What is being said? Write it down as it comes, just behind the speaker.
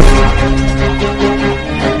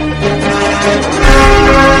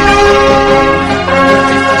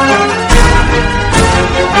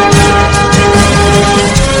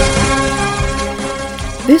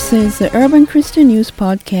This is the Urban Christian News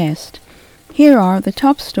Podcast. Here are the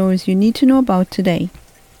top stories you need to know about today.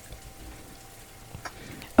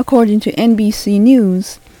 According to NBC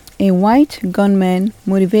News, a white gunman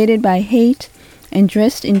motivated by hate and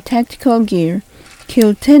dressed in tactical gear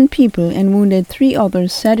killed 10 people and wounded 3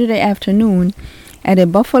 others Saturday afternoon at a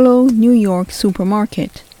Buffalo, New York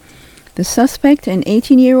supermarket. The suspect, an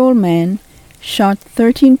 18-year-old man, shot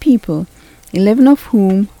 13 people, 11 of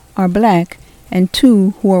whom are black and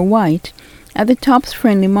 2 who are white, at the Tops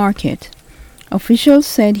Friendly Market. Officials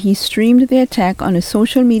said he streamed the attack on a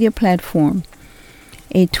social media platform.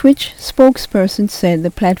 A Twitch spokesperson said the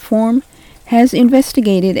platform has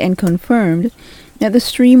investigated and confirmed that the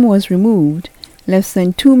stream was removed less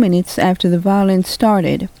than 2 minutes after the violence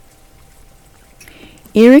started.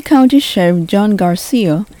 Erie County Sheriff John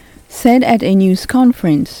Garcia said at a news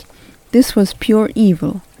conference, "This was pure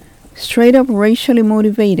evil, straight up racially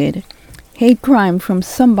motivated, hate crime from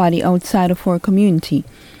somebody outside of our community,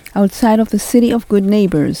 outside of the city of good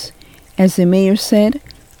neighbors, as the mayor said,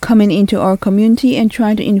 coming into our community and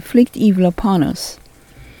trying to inflict evil upon us."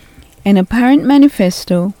 An apparent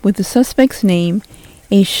manifesto with the suspect's name,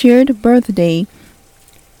 a shared birthday,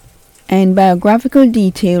 and biographical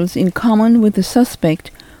details in common with the suspect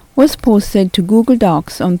was posted to Google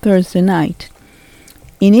Docs on Thursday night.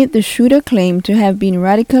 In it, the shooter claimed to have been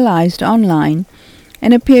radicalized online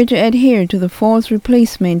and appeared to adhere to the false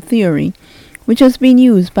replacement theory, which has been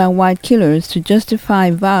used by white killers to justify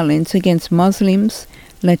violence against Muslims,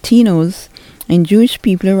 Latinos, and Jewish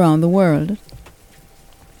people around the world.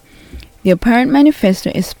 The apparent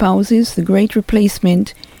manifesto espouses the Great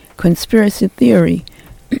Replacement conspiracy theory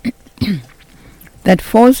that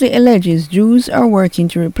falsely alleges Jews are working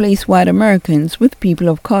to replace white Americans with people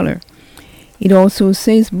of color. It also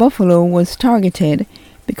says Buffalo was targeted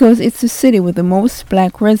because it's the city with the most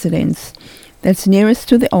black residents that's nearest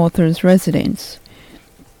to the author's residence.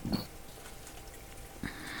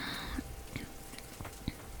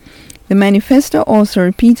 The manifesto also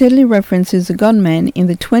repeatedly references the gunman in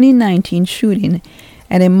the 2019 shooting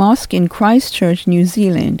at a mosque in Christchurch, New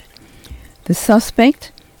Zealand. The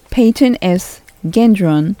suspect, Peyton S.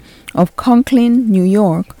 Gendron of Conklin, New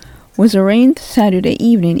York, was arraigned Saturday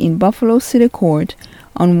evening in Buffalo City Court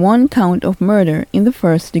on 1 count of murder in the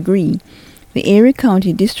first degree, the Erie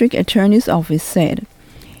County District Attorney's Office said.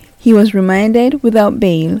 He was remanded without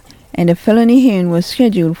bail, and a felony hearing was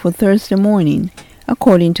scheduled for Thursday morning,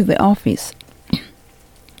 according to the office.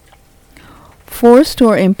 4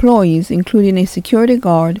 store employees, including a security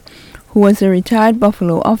guard who was a retired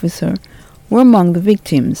Buffalo officer, were among the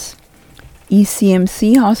victims.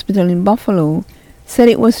 ECMC Hospital in Buffalo said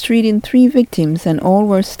it was treating 3 victims and all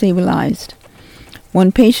were stabilized.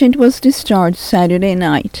 1 patient was discharged Saturday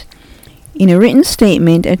night. In a written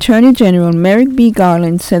statement, Attorney General Merrick B.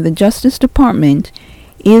 Garland said the Justice Department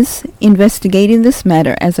is investigating this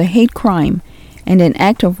matter as a hate crime and an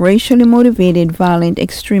act of racially motivated violent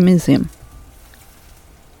extremism.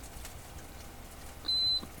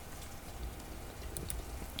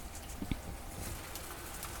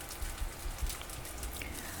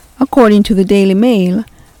 According to the Daily Mail,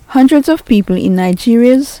 hundreds of people in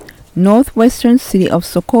Nigeria's northwestern city of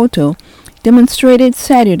Sokoto demonstrated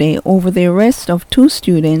Saturday over the arrest of 2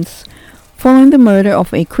 students following the murder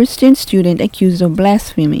of a Christian student accused of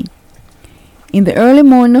blasphemy. In the early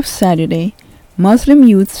morning of Saturday, Muslim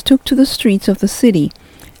youths took to the streets of the city,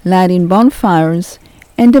 lighting bonfires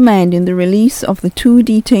and demanding the release of the 2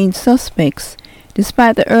 detained suspects,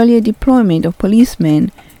 despite the earlier deployment of policemen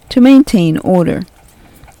to maintain order.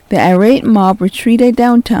 The irate mob retreated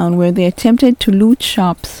downtown where they attempted to loot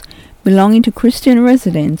shops belonging to Christian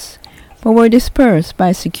residents, but were dispersed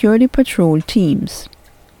by security patrol teams.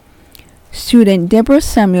 Student Deborah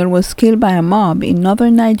Samuel was killed by a mob in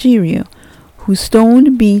northern Nigeria, who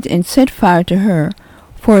stoned, beat, and set fire to her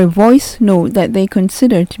for a voice note that they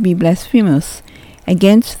considered to be blasphemous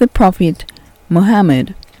against the Prophet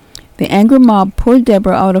Muhammad. The angry mob pulled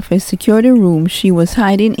Deborah out of a security room she was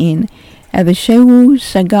hiding in at the Shehu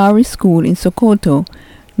Shagari School in Sokoto,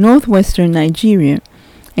 northwestern Nigeria,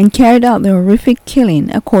 and carried out the horrific killing,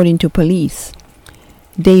 according to police.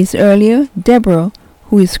 Days earlier, Deborah,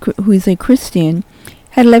 who is a Christian,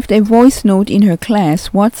 had left a voice note in her class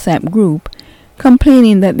WhatsApp group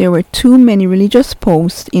complaining that there were too many religious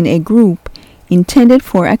posts in a group intended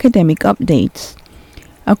for academic updates.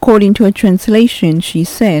 According to a translation, she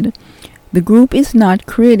said, "The group is not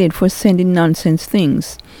created for sending nonsense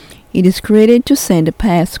things. It is created to send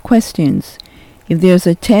past questions. If there's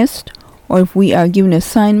a test, or if we are given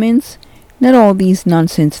assignments, not all these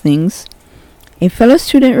nonsense things." A fellow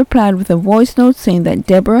student replied with a voice note saying that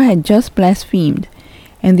Deborah had just blasphemed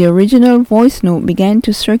and the original voice note began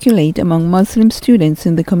to circulate among Muslim students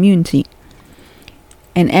in the community.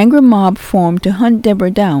 An angry mob formed to hunt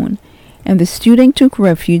Deborah down, and the student took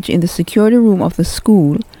refuge in the security room of the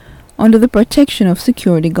school under the protection of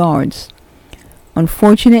security guards.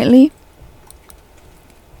 Unfortunately,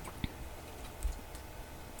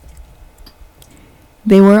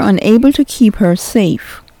 they were unable to keep her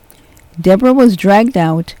safe. Deborah was dragged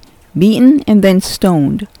out, beaten, and then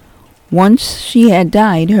stoned. Once she had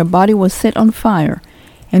died, her body was set on fire,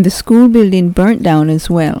 and the school building burnt down as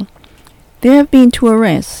well. There have been 2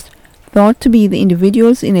 arrests, thought to be the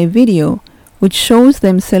individuals in a video which shows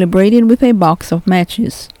them celebrating with a box of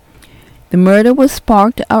matches. The murder was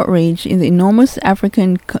sparked outrage in the enormous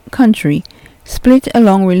African country, split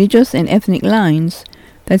along religious and ethnic lines,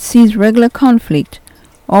 that sees regular conflict,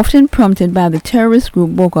 often prompted by the terrorist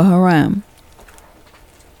group Boko Haram.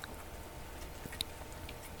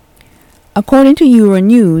 According to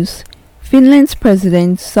Euronews, Finland's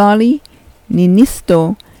President Sauli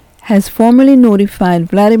Niinisto has formally notified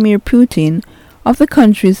Vladimir Putin of the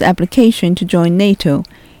country's application to join NATO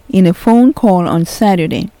in a phone call on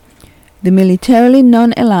Saturday. The militarily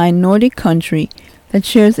non-aligned Nordic country that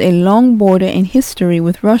shares a long border and history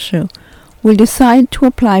with Russia will decide to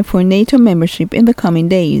apply for NATO membership in the coming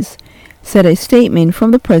days, said a statement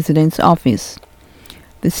from the president's office.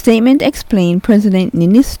 The statement explained President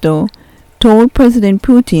Niinisto told President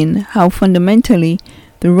Putin how fundamentally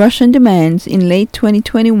the Russian demands in late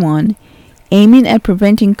 2021, aiming at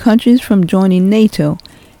preventing countries from joining NATO,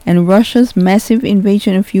 and Russia's massive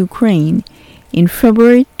invasion of Ukraine in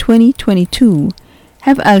February 2022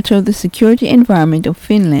 have altered the security environment of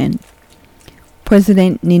Finland.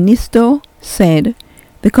 President Niinisto said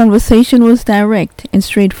the conversation was direct and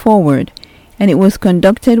straightforward, and it was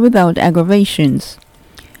conducted without aggravations.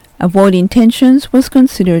 Avoiding tensions was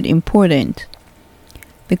considered important.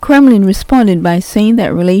 The Kremlin responded by saying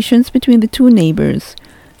that relations between the 2 neighbors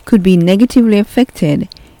could be negatively affected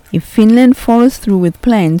if Finland follows through with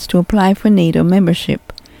plans to apply for NATO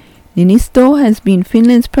membership. Niinisto has been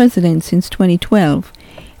Finland's president since 2012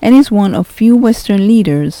 and is one of few Western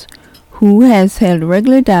leaders who has held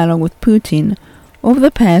regular dialogue with Putin over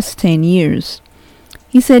the past 10 years.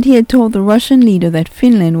 He said he had told the Russian leader that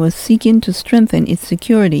Finland was seeking to strengthen its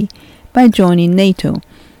security by joining NATO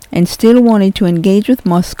and still wanted to engage with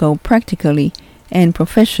Moscow practically and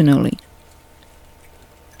professionally.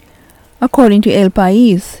 According to El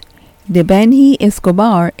País, Debany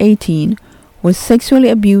Escobar, 18, was sexually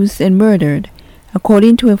abused and murdered,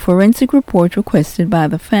 according to a forensic report requested by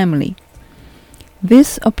the family.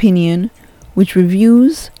 This opinion, which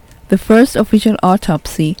reviews the first official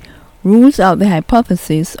autopsy, rules out the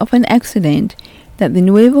hypothesis of an accident that the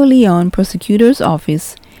Nuevo Leon prosecutor's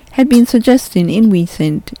office had been suggesting in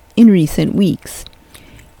recent weeks.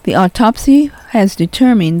 The autopsy has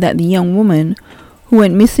determined that the young woman, who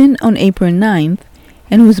went missing on April 9th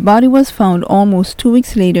and whose body was found almost 2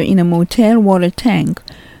 weeks later in a motel water tank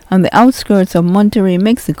on the outskirts of Monterrey,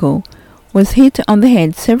 Mexico, was hit on the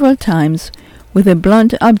head several times with a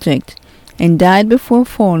blunt object and died before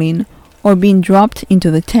falling or being dropped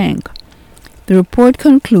into the tank. The report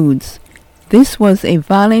concludes this was a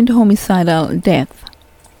violent homicidal death.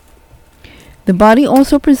 The body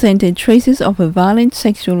also presented traces of a violent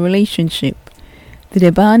sexual relationship. The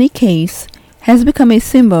Debany case has become a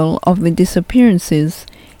symbol of the disappearances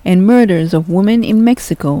and murders of women in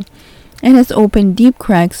Mexico and has opened deep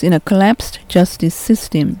cracks in a collapsed justice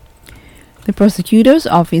system. The prosecutor's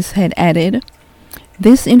office had added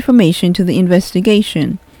this information to the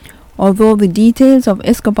investigation, although the details of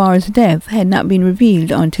Escobar's death had not been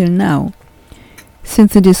revealed until now.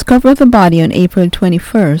 Since the discovery of the body on April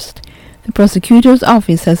 21st, the prosecutor's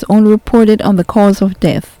office has only reported on the cause of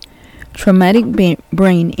death, traumatic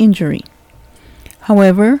brain injury.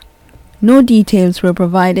 However, no details were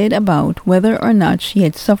provided about whether or not she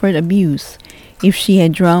had suffered abuse, if she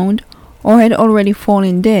had drowned, or had already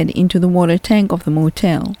fallen dead into the water tank of the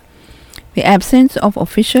motel. The absence of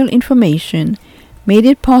official information made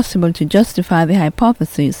it possible to justify the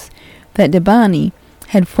hypothesis that Debany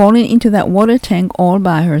had fallen into that water tank all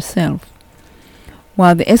by herself.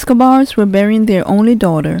 While the Escobars were burying their only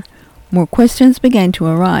daughter, more questions began to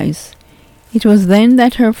arise. It was then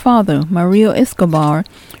that her father, Mario Escobar,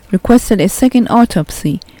 requested a second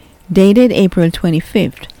autopsy, dated April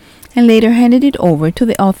 25th, and later handed it over to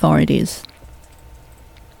the authorities.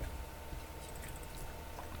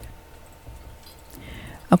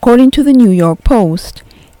 According to the New York Post,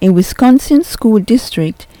 a Wisconsin school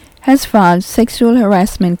district has filed sexual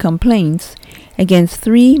harassment complaints against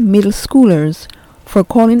 3 middle schoolers for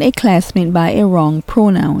calling a classmate by a wrong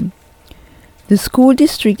pronoun. The school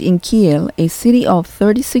district in Kiel, a city of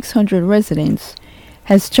 3,600 residents,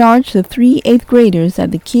 has charged the three eighth graders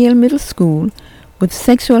at the Kiel Middle School with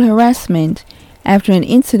sexual harassment after an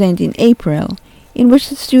incident in April in which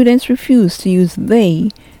the students refused to use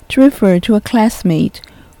they to refer to a classmate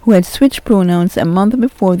who had switched pronouns a month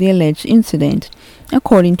before the alleged incident,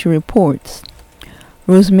 according to reports.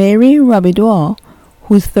 Rosemary Rabidoux,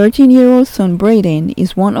 whose 13-year-old son Braden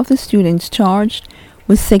is one of the students charged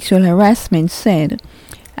with sexual harassment, said,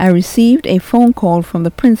 "I received a phone call from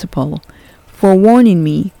the principal, forewarning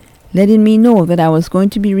me, letting me know that I was going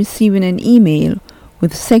to be receiving an email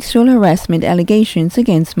with sexual harassment allegations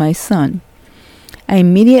against my son. I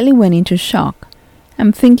immediately went into shock.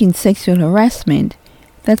 I'm thinking sexual harassment.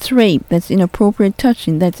 That's rape, that's inappropriate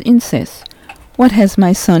touching, that's incest. What has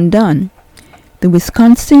my son done?" The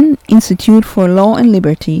Wisconsin Institute for Law and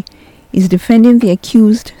Liberty is defending the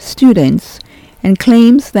accused students and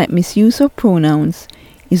claims that misuse of pronouns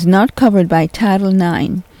is not covered by Title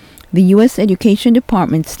IX, the U.S. Education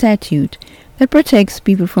Department statute that protects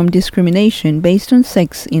people from discrimination based on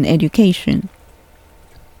sex in education.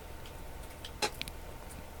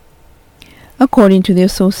 According to the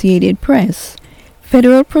Associated Press,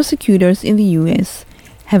 federal prosecutors in the U.S.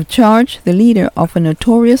 have charged the leader of a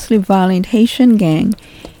notoriously violent Haitian gang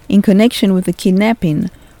in connection with the kidnapping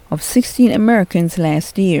of 16 Americans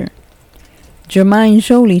last year. Jermaine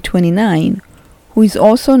Joly, 29, who is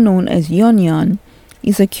also known as Yon Yon,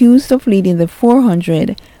 is accused of leading the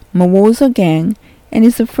 400 Mawoza gang and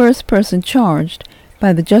is the first person charged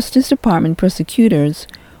by the Justice Department prosecutors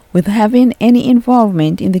with having any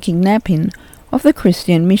involvement in the kidnapping of the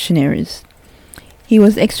Christian missionaries. He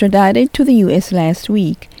was extradited to the U.S. last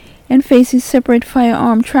week and faces separate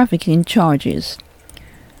firearm trafficking charges.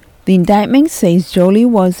 The indictment says Joly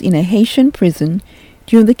was in a Haitian prison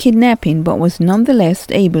during the kidnapping but was nonetheless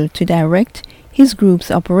able to direct his group's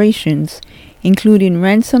operations, including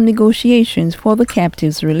ransom negotiations for the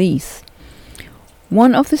captives' release.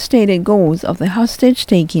 One of the stated goals of the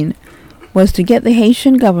hostage-taking was to get the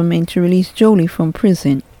Haitian government to release Joly from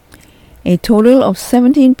prison. A total of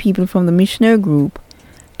 17 people from the missionary group,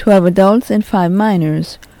 12 adults and 5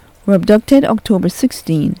 minors, were abducted October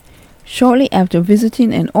 16, shortly after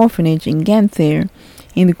visiting an orphanage in Ganther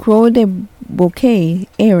in the Croix de Bouquet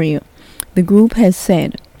area, the group has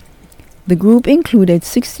said. The group included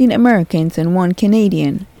 16 Americans and 1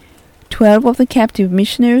 Canadian. 12 of the captive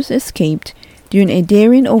missionaries escaped during a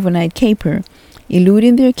daring overnight caper,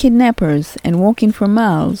 eluding their kidnappers and walking for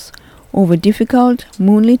miles over difficult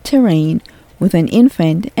moonlit terrain with an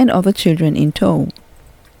infant and other children in tow.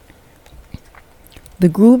 The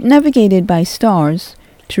group navigated by stars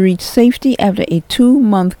to reach safety after a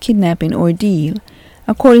 2-month kidnapping ordeal,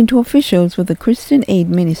 according to officials with the Christian Aid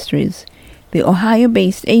Ministries, the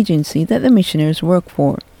Ohio-based agency that the missionaries work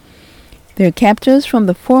for. Their captors from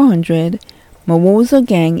the 400 Mawoza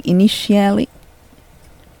gang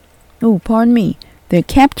Their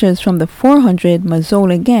captors from the 400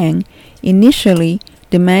 Mazola gang initially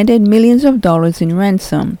demanded millions of dollars in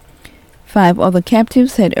ransom. 5 other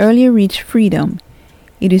captives had earlier reached freedom.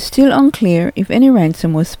 It is still unclear if any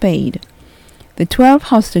ransom was paid. The 12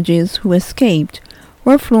 hostages who escaped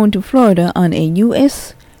were flown to Florida on a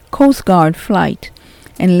U.S. Coast Guard flight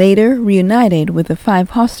and later reunited with the 5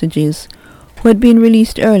 hostages who had been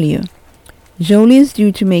released earlier. Joly is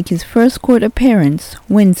due to make his first court appearance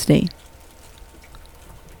Wednesday.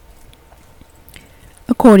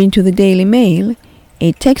 According to the Daily Mail,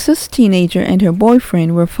 a Texas teenager and her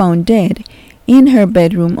boyfriend were found dead in her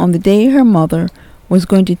bedroom on the day her mother was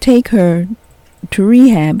going to take her to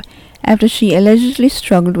rehab after she allegedly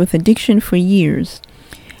struggled with addiction for years.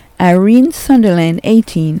 Irene Sunderland,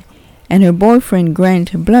 18, and her boyfriend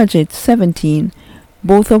Grant Bludgett, 17,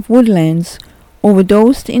 both of Woodlands,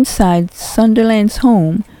 overdosed inside Sunderland's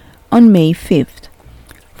home on May 5th.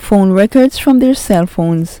 Phone records from their cell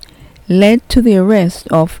phones led to the arrest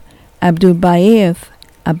of Abdulbayef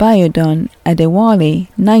Abayodun Adewale,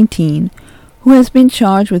 19, who has been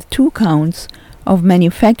charged with 2 counts of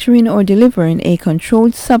manufacturing or delivering a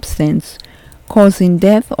controlled substance causing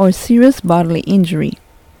death or serious bodily injury.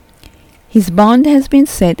 His bond has been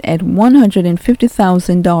set at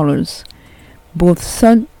 $150,000. Both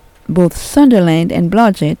Sunderland and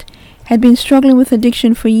Blodgett had been struggling with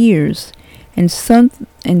addiction for years, and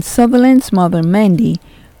Sutherland's mother, Mandy,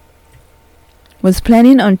 was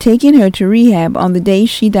planning on taking her to rehab on the day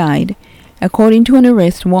she died, according to an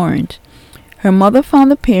arrest warrant. Her mother found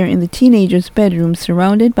the pair in the teenager's bedroom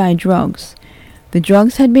surrounded by drugs. The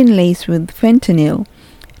drugs had been laced with fentanyl.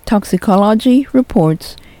 Toxicology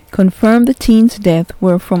reports confirmed the teen's death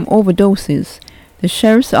were from overdoses, the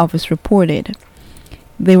sheriff's office reported.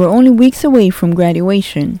 They were only weeks away from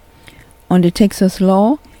graduation. Under Texas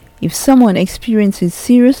law, if someone experiences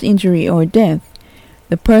serious injury or death,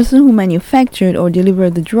 the person who manufactured or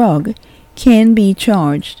delivered the drug can be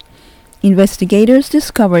charged. Investigators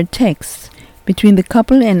discovered texts between the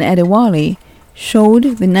couple and Adewale showed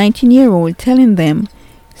the 19-year-old telling them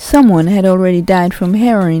someone had already died from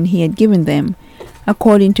heroin he had given them,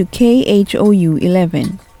 according to KHOU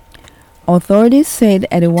 11. Authorities said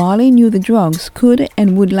Adewale knew the drugs could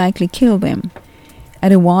and would likely kill them.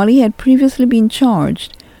 Adewale had previously been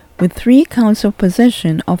charged with 3 counts of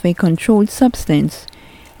possession of a controlled substance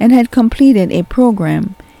and had completed a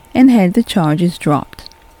program and had the charges dropped.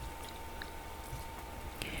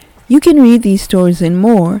 You can read these stories and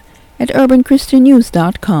more at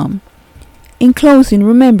urbanchristiannews.com. In closing,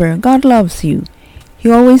 remember, God loves you. He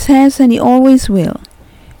always has and He always will.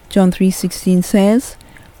 John 3:16 says,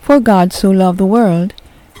 "For God so loved the world,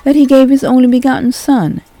 that He gave His only begotten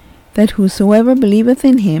Son, that whosoever believeth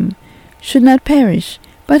in Him should not perish,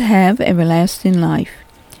 but have everlasting life."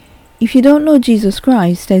 If you don't know Jesus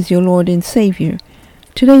Christ as your Lord and Savior,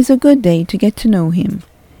 today is a good day to get to know Him.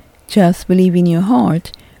 Just believe in your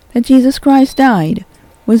heart that Jesus Christ died,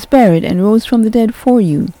 was buried, and rose from the dead for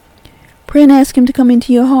you. Pray and ask Him to come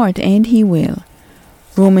into your heart, and He will.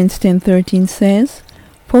 Romans 10:13 says,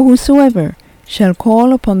 "For whosoever shall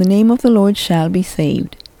call upon the name of the Lord shall be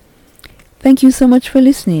saved." Thank you so much for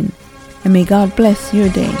listening, and may God bless your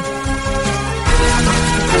day.